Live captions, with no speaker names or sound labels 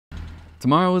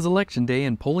Tomorrow is Election Day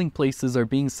and polling places are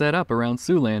being set up around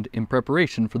Siouxland in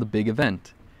preparation for the big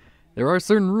event. There are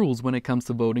certain rules when it comes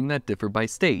to voting that differ by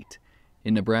state.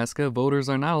 In Nebraska, voters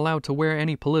are not allowed to wear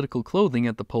any political clothing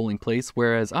at the polling place,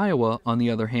 whereas Iowa, on the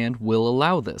other hand, will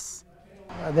allow this.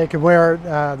 They can wear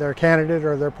their candidate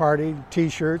or their party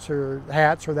t-shirts or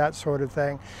hats or that sort of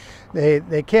thing.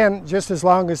 They can, just as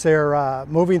long as they're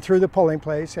moving through the polling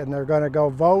place and they're going to go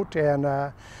vote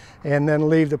and then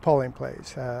leave the polling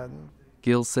place.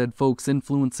 Gill said folks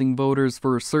influencing voters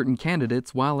for certain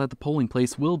candidates while at the polling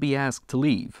place will be asked to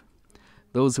leave.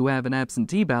 Those who have an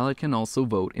absentee ballot can also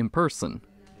vote in person.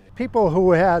 People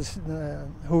who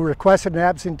requested an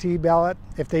absentee ballot,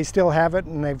 if they still have it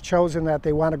and they've chosen that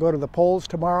they want to go to the polls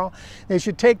tomorrow, they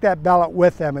should take that ballot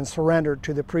with them and surrender it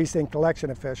to the precinct election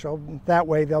official. That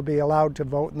way they'll be allowed to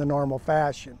vote in the normal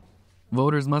fashion.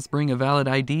 Voters must bring a valid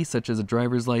ID such as a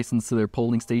driver's license to their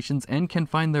polling stations and can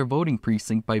find their voting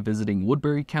precinct by visiting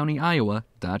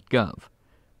woodburycountyiowa.gov.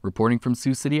 Reporting from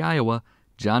Sioux City, Iowa,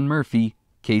 John Murphy,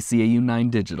 KCAU 9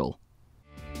 Digital.